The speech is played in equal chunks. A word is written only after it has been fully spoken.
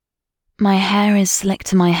My hair is slicked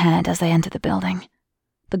to my head as I enter the building.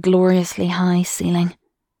 The gloriously high ceiling,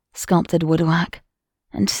 sculpted woodwork,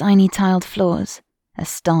 and shiny tiled floors, a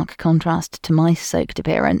stark contrast to my soaked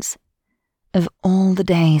appearance. Of all the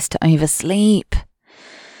days to oversleep.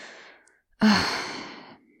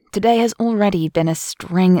 Today has already been a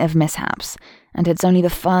string of mishaps, and it's only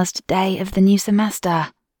the first day of the new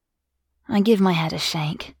semester. I give my head a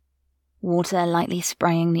shake, water lightly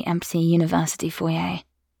spraying the empty university foyer.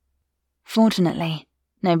 Fortunately,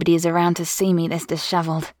 nobody is around to see me this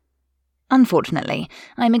dishevelled. Unfortunately,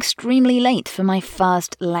 I'm extremely late for my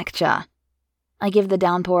first lecture. I give the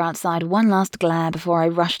downpour outside one last glare before I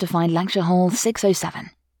rush to find lecture hall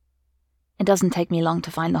 607. It doesn't take me long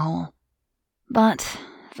to find the hall. But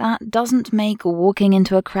that doesn't make walking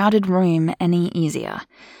into a crowded room any easier.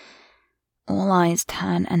 All eyes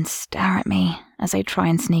turn and stare at me as I try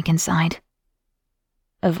and sneak inside.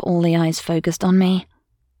 Of all the eyes focused on me,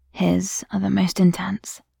 his are the most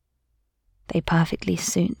intense. They perfectly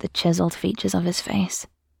suit the chiseled features of his face.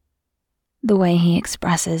 The way he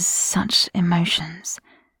expresses such emotions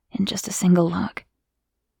in just a single look.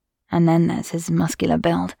 And then there's his muscular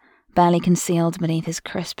build, barely concealed beneath his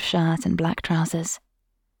crisp shirt and black trousers.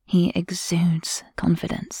 He exudes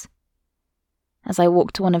confidence. As I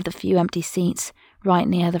walk to one of the few empty seats right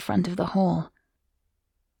near the front of the hall,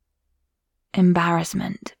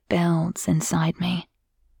 embarrassment builds inside me.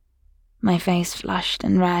 My face flushed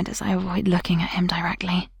and red as I avoid looking at him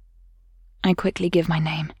directly. I quickly give my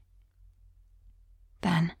name.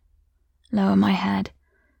 Then, lower my head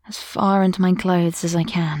as far into my clothes as I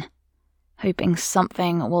can, hoping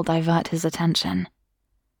something will divert his attention.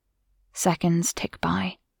 Seconds tick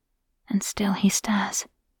by, and still he stares,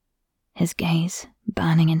 his gaze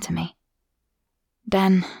burning into me.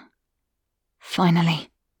 Then,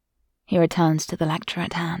 finally, he returns to the lecture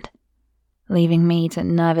at hand, leaving me to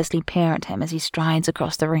nervously peer at him as he strides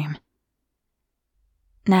across the room.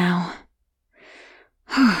 Now,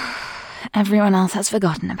 everyone else has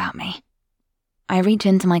forgotten about me. I reach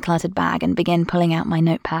into my cluttered bag and begin pulling out my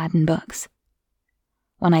notepad and books.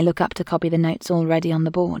 When I look up to copy the notes already on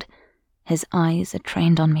the board, his eyes are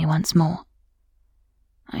trained on me once more.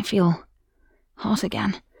 I feel hot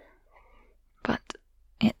again, but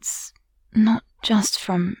it's not just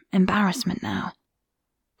from embarrassment now.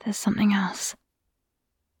 There's something else.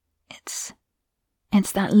 It's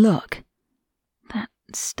that look. That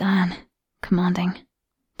stern, commanding,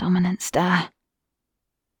 dominant stare.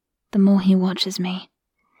 The more he watches me,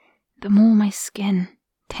 the more my skin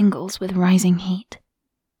tingles with rising heat,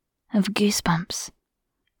 of goosebumps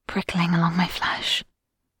prickling along my flesh.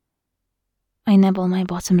 I nibble my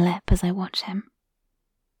bottom lip as I watch him.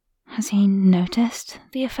 Has he noticed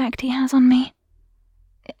the effect he has on me?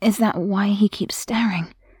 Is that why he keeps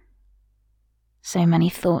staring? So many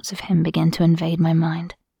thoughts of him begin to invade my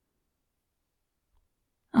mind.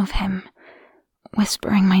 Of him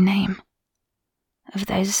whispering my name. Of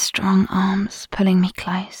those strong arms pulling me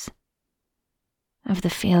close. Of the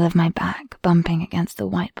feel of my back bumping against the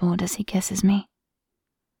whiteboard as he kisses me.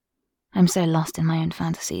 I'm so lost in my own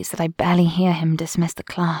fantasies that I barely hear him dismiss the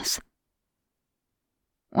class.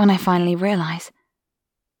 When I finally realize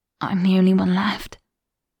I'm the only one left,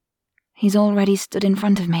 he's already stood in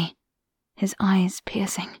front of me, his eyes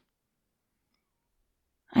piercing.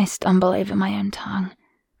 I stumble over my own tongue,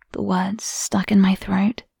 the words stuck in my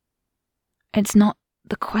throat. It's not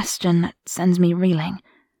the question that sends me reeling,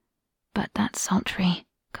 but that sultry,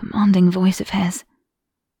 commanding voice of his.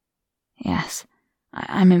 Yes,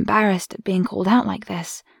 I'm embarrassed at being called out like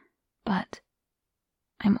this, but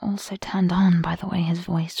I'm also turned on by the way his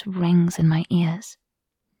voice rings in my ears.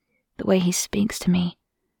 The way he speaks to me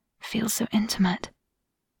feels so intimate.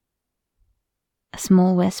 A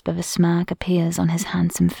small wisp of a smirk appears on his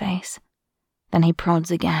handsome face. Then he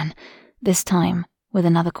prods again, this time with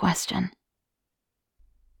another question.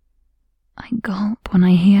 I gulp when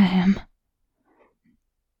I hear him.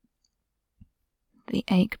 The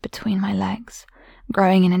ache between my legs,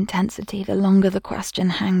 growing in intensity the longer the question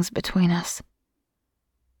hangs between us.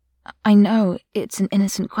 I know it's an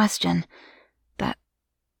innocent question, that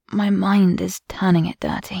my mind is turning it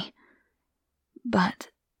dirty, but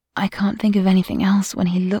I can't think of anything else when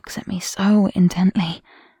he looks at me so intently.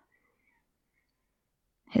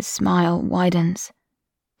 His smile widens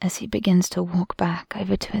as he begins to walk back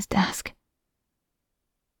over to his desk.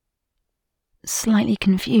 Slightly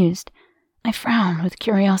confused, I frown with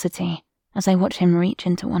curiosity as I watch him reach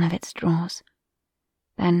into one of its drawers.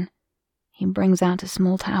 Then he brings out a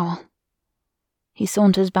small towel. He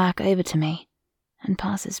saunters back over to me and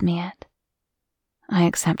passes me it. I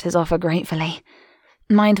accept his offer gratefully,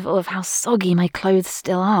 mindful of how soggy my clothes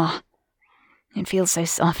still are. It feels so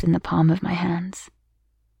soft in the palm of my hands.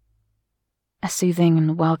 A soothing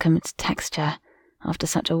and welcomed texture after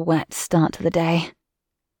such a wet start to the day.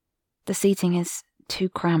 The seating is too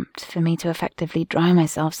cramped for me to effectively dry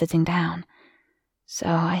myself sitting down, so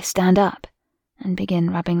I stand up and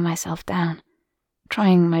begin rubbing myself down,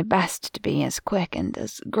 trying my best to be as quick and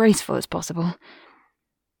as graceful as possible.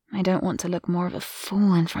 I don't want to look more of a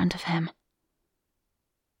fool in front of him.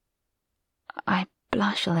 I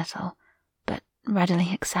blush a little, but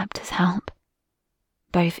readily accept his help,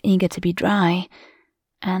 both eager to be dry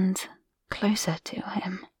and closer to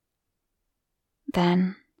him.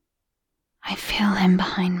 Then I feel him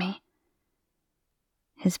behind me,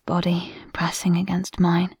 his body pressing against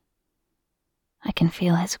mine. I can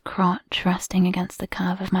feel his crotch resting against the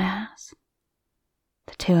curve of my ass.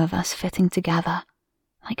 The two of us fitting together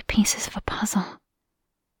like pieces of a puzzle.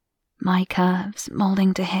 My curves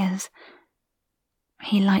molding to his.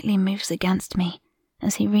 He lightly moves against me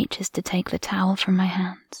as he reaches to take the towel from my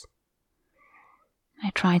hands. I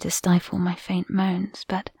try to stifle my faint moans,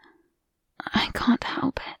 but I can't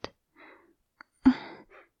help it.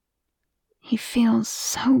 He feels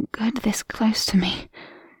so good this close to me.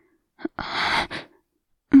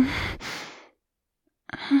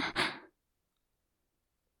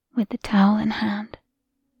 With the towel in hand,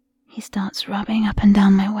 he starts rubbing up and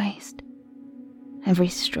down my waist, every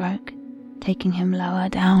stroke taking him lower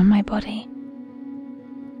down my body.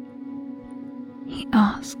 He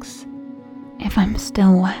asks if I'm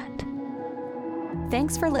still wet.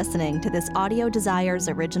 Thanks for listening to this Audio Desires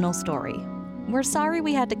original story. We're sorry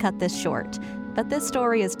we had to cut this short, but this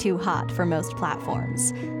story is too hot for most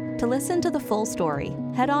platforms. To listen to the full story,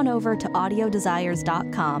 head on over to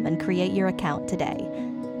audiodesires.com and create your account today.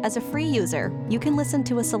 As a free user, you can listen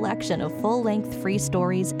to a selection of full-length free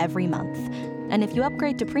stories every month. And if you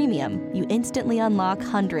upgrade to premium, you instantly unlock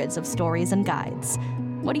hundreds of stories and guides.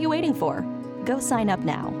 What are you waiting for? Go sign up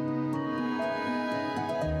now.